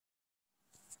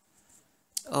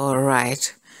All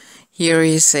right. Here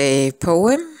is a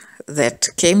poem that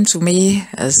came to me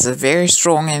as a very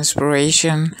strong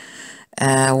inspiration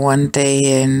one day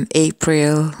in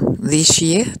April this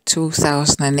year,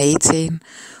 2018,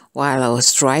 while I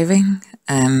was driving.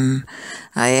 And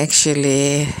I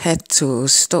actually had to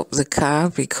stop the car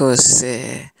because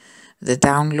the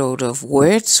download of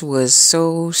words was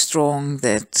so strong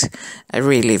that I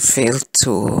really failed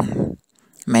to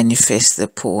manifest the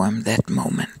poem that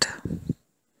moment.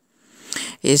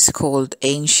 It's called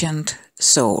Ancient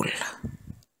Soul.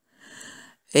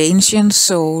 Ancient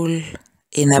soul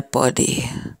in a body,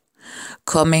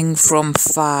 coming from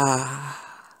far,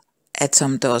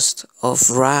 atom dust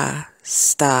of Ra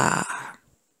star.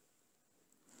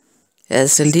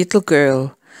 As a little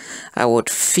girl, I would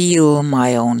feel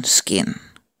my own skin,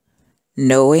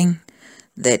 knowing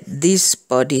that this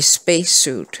body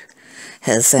spacesuit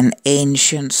has an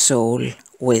ancient soul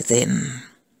within.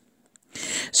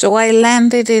 So I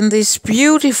landed in this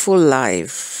beautiful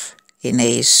life in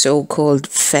a so-called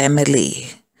family,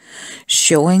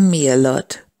 showing me a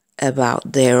lot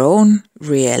about their own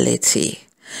reality,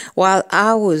 while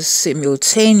I was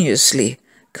simultaneously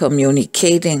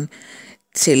communicating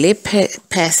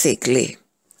telepathically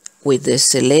with the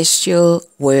celestial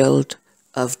world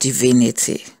of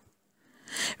divinity.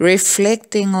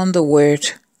 Reflecting on the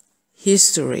word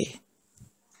history,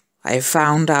 I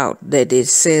found out that it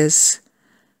says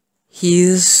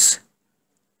his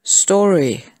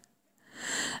story,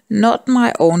 not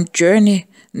my own journey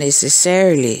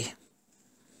necessarily.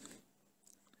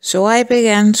 So I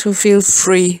began to feel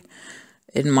free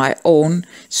in my own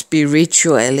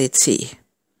spirituality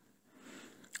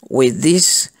with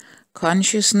this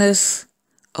consciousness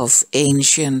of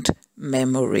ancient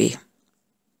memory.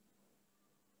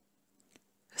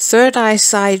 Third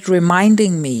eyesight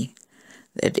reminding me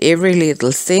that every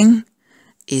little thing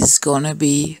is gonna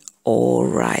be all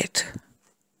right.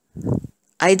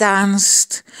 I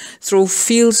danced through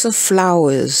fields of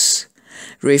flowers,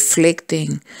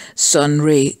 reflecting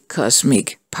sunray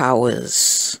cosmic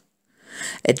powers.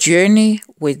 A journey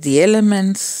with the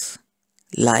elements,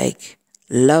 like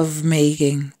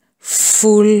love-making,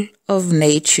 full of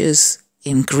nature's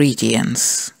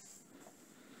ingredients.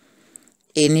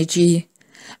 Energy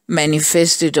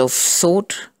manifested of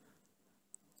thought,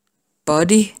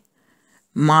 body,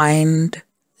 mind,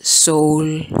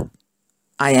 soul,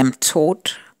 I am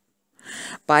taught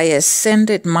by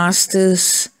ascended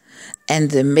masters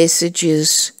and the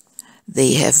messages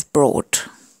they have brought.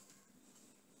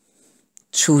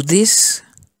 To this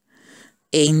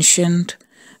ancient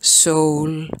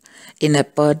soul in a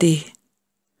body,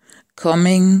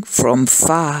 coming from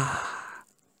far,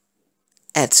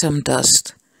 atom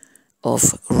dust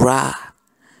of Ra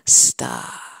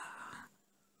star.